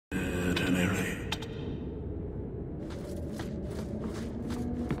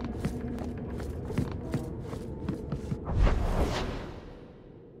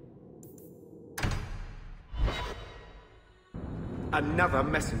Another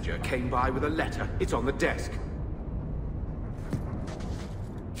messenger came by with a letter. It's on the desk.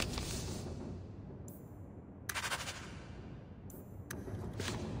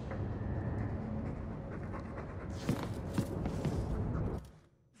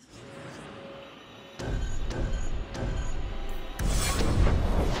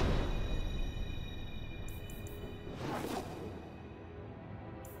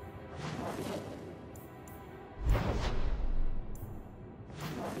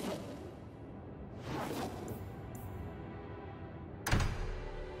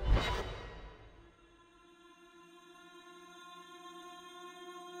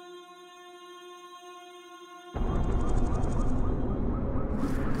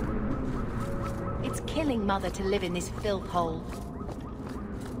 It's killing Mother to live in this filth hole.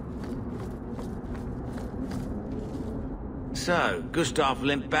 So, Gustav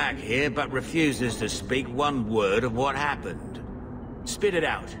limped back here, but refuses to speak one word of what happened. Spit it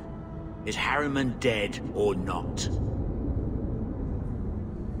out. Is Harriman dead or not?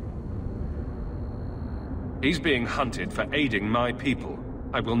 He's being hunted for aiding my people.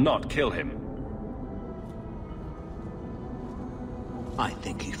 I will not kill him. I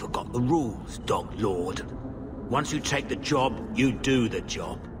think you forgot the rules, Dog Lord. Once you take the job, you do the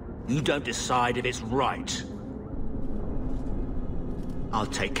job. You don't decide if it's right. I'll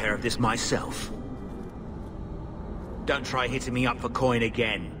take care of this myself. Don't try hitting me up for coin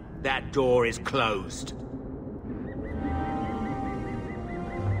again. That door is closed.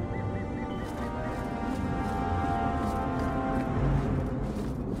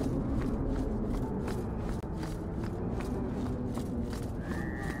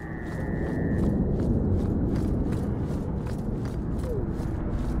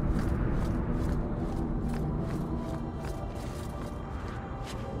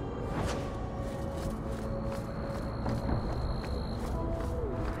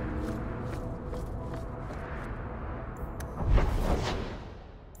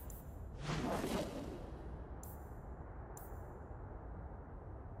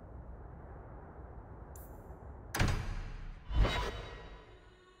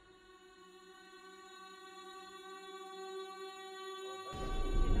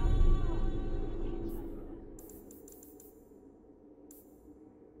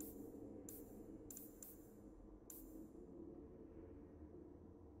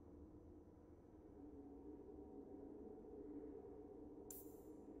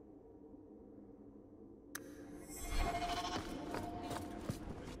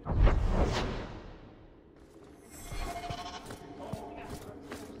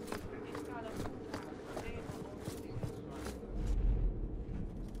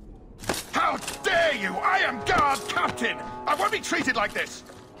 How dare you! I am guard captain! I won't be treated like this!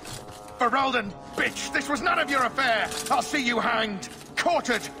 Ferelden, bitch, this was none of your affair! I'll see you hanged!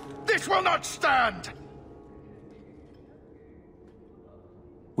 Quartered! This will not stand!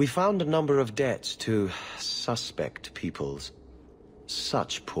 We found a number of debts to suspect peoples.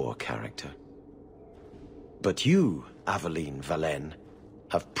 Such poor character. But you, Aveline Valen,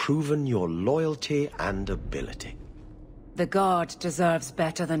 have proven your loyalty and ability. The Guard deserves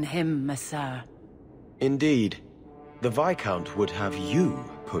better than him, Messire. Indeed. The Viscount would have you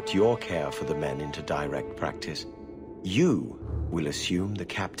put your care for the men into direct practice. You will assume the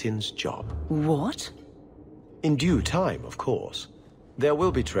captain's job. What? In due time, of course. There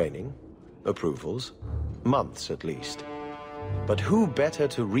will be training, approvals, months at least. But who better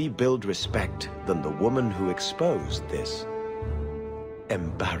to rebuild respect than the woman who exposed this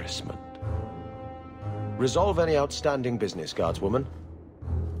embarrassment? Resolve any outstanding business, guardswoman.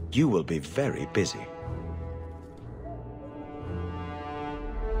 You will be very busy.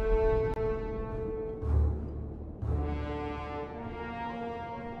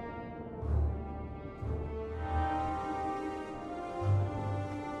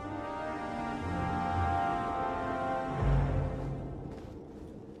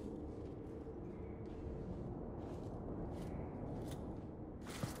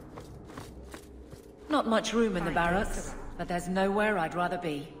 Not much room in the barracks, but there's nowhere I'd rather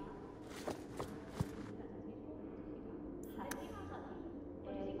be.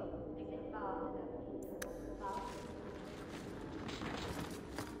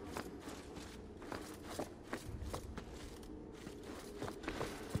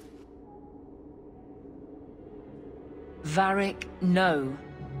 Varric, no.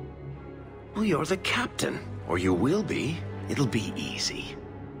 Well, you're the captain. Or you will be. It'll be easy.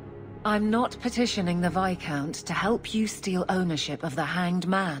 I'm not petitioning the Viscount to help you steal ownership of the Hanged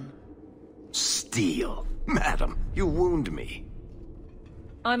Man. Steal? Madam, you wound me.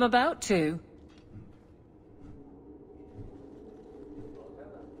 I'm about to.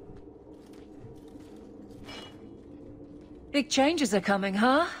 Big changes are coming,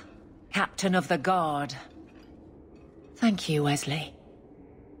 huh? Captain of the Guard. Thank you, Wesley.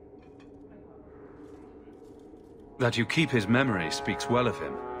 That you keep his memory speaks well of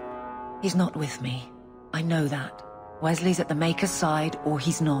him. He's not with me. I know that. Wesley's at the Maker's side, or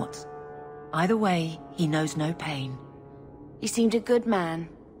he's not. Either way, he knows no pain. He seemed a good man.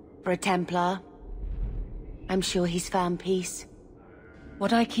 For a Templar. I'm sure he's found peace.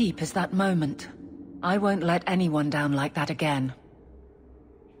 What I keep is that moment. I won't let anyone down like that again.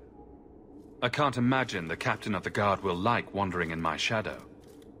 I can't imagine the Captain of the Guard will like wandering in my shadow.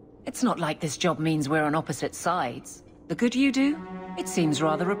 It's not like this job means we're on opposite sides. The good you do, it seems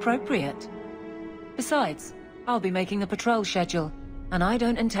rather appropriate. Besides, I'll be making the patrol schedule, and I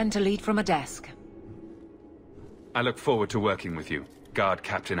don't intend to lead from a desk. I look forward to working with you, Guard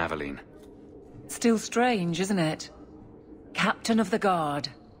Captain Aveline. Still strange, isn't it? Captain of the Guard.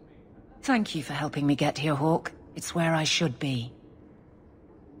 Thank you for helping me get here, Hawk. It's where I should be.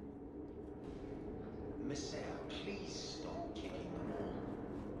 Please stop kicking the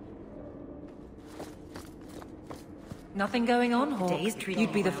wall. Nothing going on, Hawk.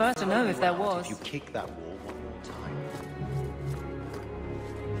 You'd be the first to know if there was. If you kick that wall one more time.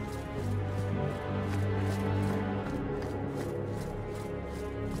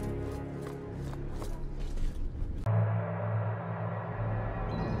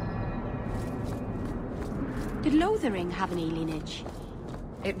 Did Lothering have any lineage?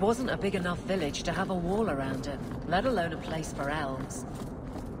 It wasn't a big enough village to have a wall around it, let alone a place for elves.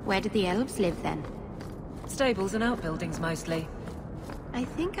 Where did the elves live then? Stables and outbuildings mostly. I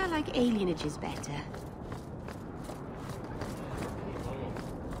think I like alienages better.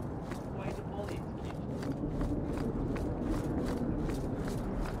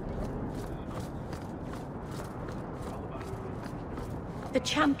 The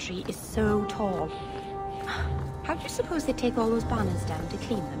chantry is so tall. How do you suppose they take all those banners down to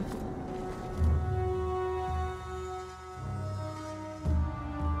clean them?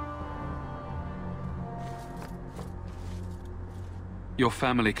 Your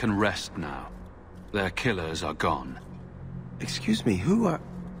family can rest now. Their killers are gone. Excuse me, who are...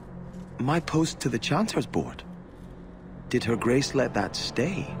 My post to the Chanter's board? Did Her Grace let that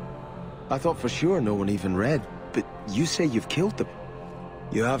stay? I thought for sure no one even read, but you say you've killed them.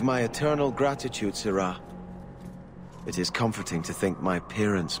 You have my eternal gratitude, Sirrah. It is comforting to think my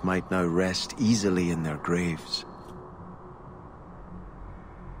parents might now rest easily in their graves.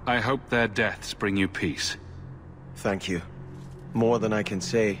 I hope their deaths bring you peace. Thank you. More than I can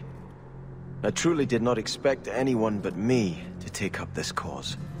say. I truly did not expect anyone but me to take up this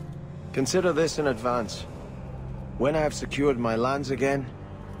cause. Consider this in advance. When I have secured my lands again,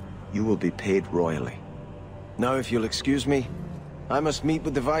 you will be paid royally. Now, if you'll excuse me, I must meet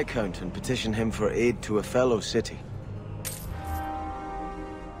with the Viscount and petition him for aid to a fellow city.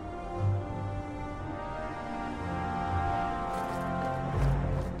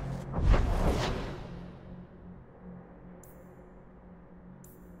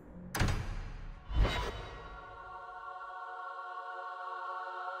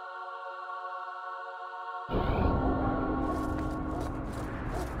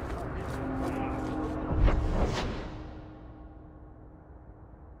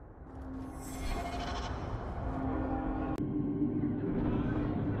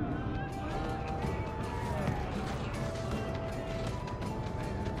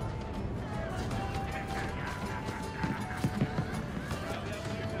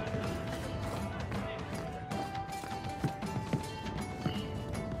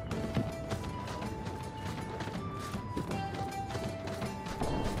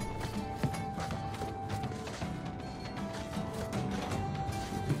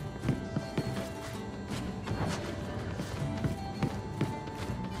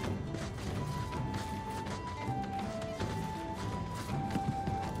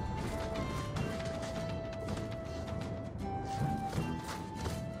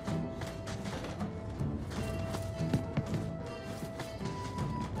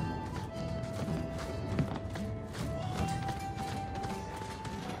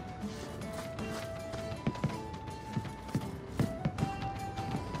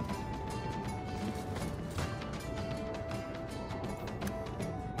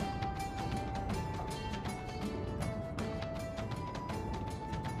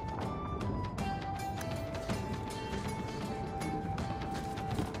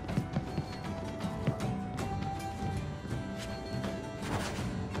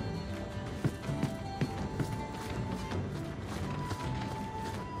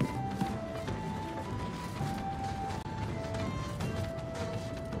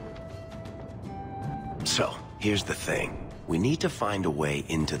 So, here's the thing. We need to find a way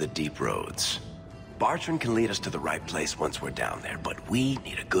into the deep roads. Bartrand can lead us to the right place once we're down there, but we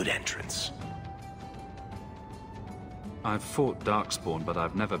need a good entrance. I've fought Darkspawn, but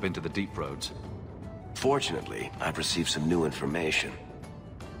I've never been to the deep roads. Fortunately, I've received some new information.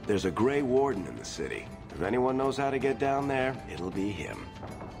 There's a Grey Warden in the city. If anyone knows how to get down there, it'll be him.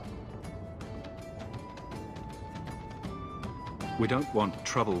 We don't want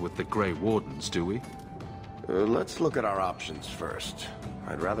trouble with the Grey Wardens, do we? Let's look at our options first.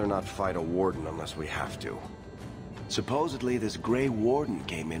 I'd rather not fight a Warden unless we have to. Supposedly, this Grey Warden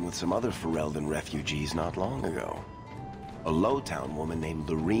came in with some other Ferelden refugees not long ago. A Lowtown woman named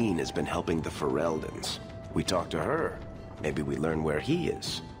Lorene has been helping the Fereldans. We talk to her. Maybe we learn where he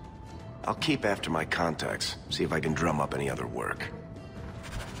is. I'll keep after my contacts, see if I can drum up any other work.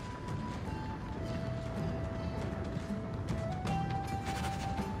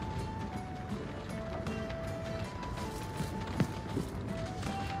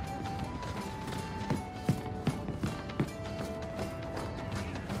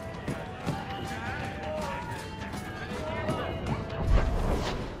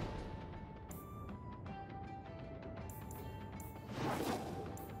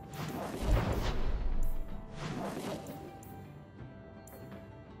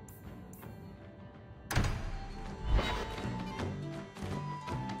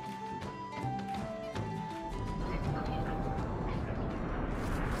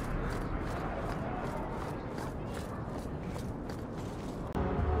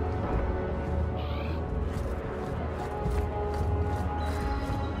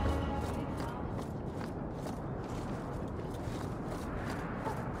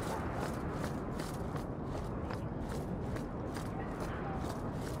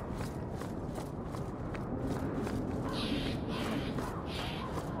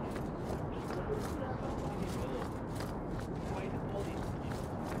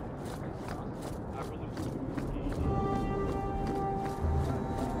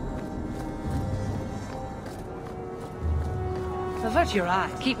 Avert your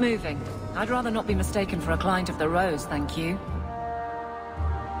eyes. Keep moving. I'd rather not be mistaken for a client of the Rose, thank you.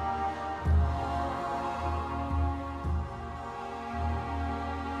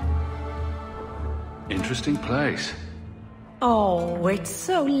 Interesting place. Oh, it's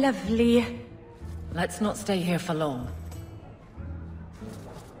so lovely. Let's not stay here for long.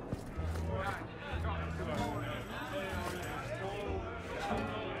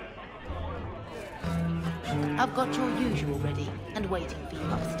 I've got your usual ready and waiting for you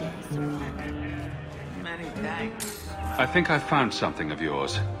upstairs. Many thanks. I think I found something of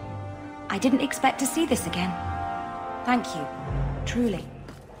yours. I didn't expect to see this again. Thank you. Truly.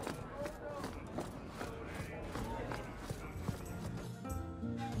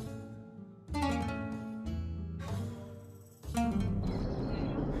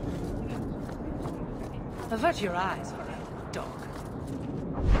 Avert your eyes, Ferelden dog.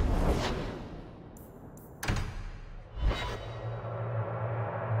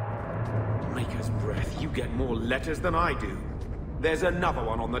 Maker's breath, you get more letters than I do. There's another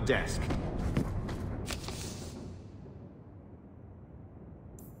one on the desk.